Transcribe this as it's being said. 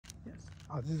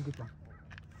Oh, this is a good one.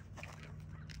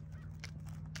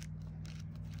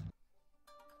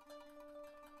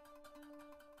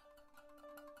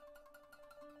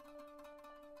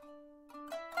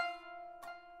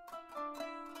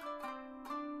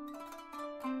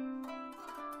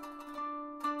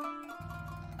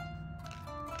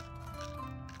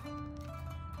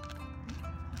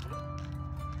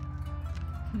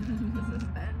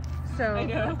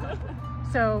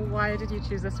 So why did you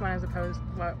choose this one as opposed?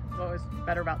 What was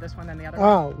better about this one than the other one?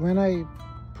 Oh, when I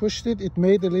pushed it, it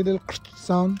made a little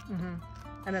sound.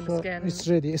 And then So the skin. it's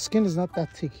ready. The skin is not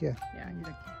that thick here. Yeah.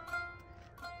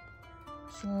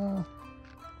 So.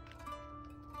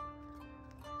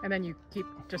 And then you keep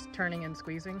just turning and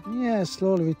squeezing. Yeah,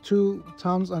 slowly with 2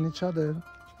 thumbs on each other.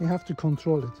 You have to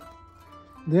control it.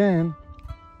 Then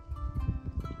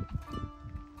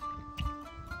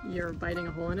you're biting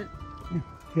a hole in it.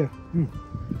 Here.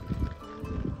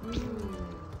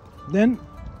 Then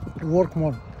work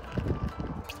more.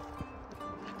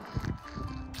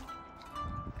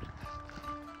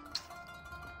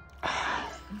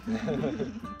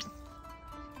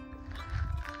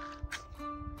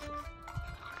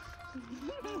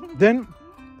 Then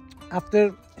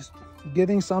after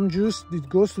getting some juice, it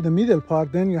goes to the middle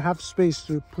part. Then you have space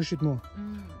to push it more.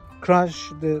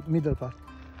 Crush the middle part.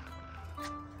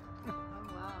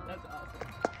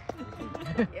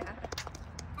 Yeah.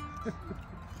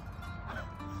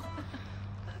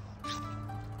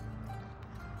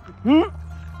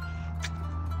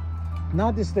 Now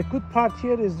the good part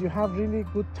here is you have really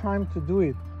good time to do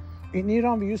it. In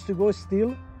Iran we used to go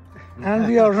still and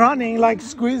we are running like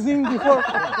squeezing before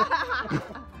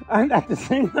and at the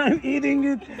same time eating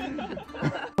it.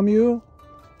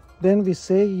 Then we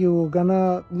say you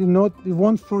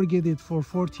won't forget it for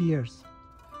 40 years.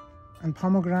 And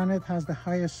pomegranate has the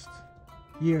highest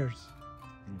years.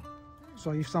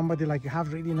 So if somebody like you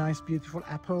have really nice beautiful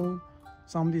apple,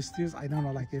 somebody steals, I don't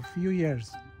know, like a few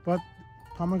years. But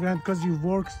pomegranate, because you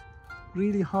worked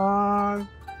really hard.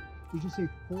 Did you say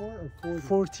 4 or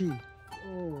 40? 40.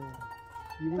 Oh.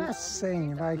 That's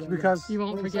saying like because you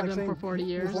won't forgive them for 40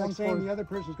 years. It's like saying the other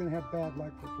person's going to have bad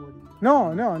luck for 40 years.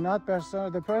 No, not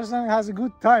person. The person has a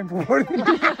good time for 40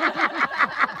 years.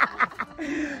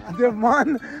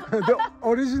 The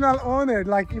original owner,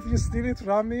 like if you steal it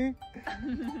from me,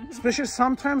 especially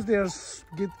sometimes they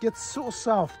get so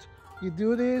soft. You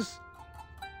do this.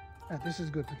 This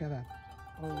is good. Look at that.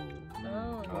 Oh,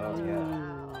 Yeah.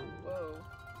 Whoa.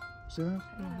 See that?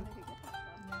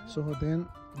 So then.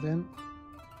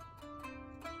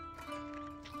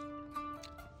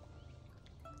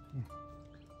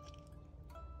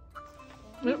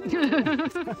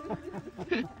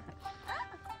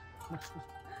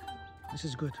 This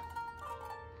is good.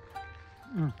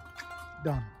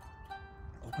 Done.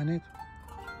 Open it.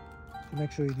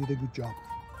 Make sure you did a good job.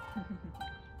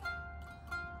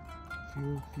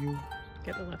 Few.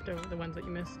 Get the leftover, the ones that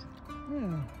you missed.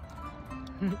 Yeah.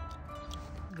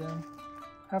 Then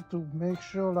have to make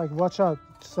sure, like, watch out.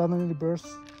 It suddenly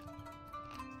bursts.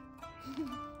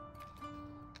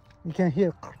 You can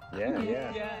hear.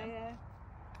 Yeah.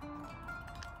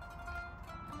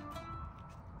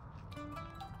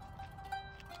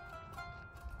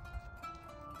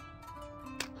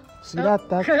 See that?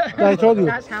 I told you.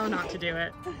 That's how not to do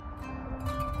it.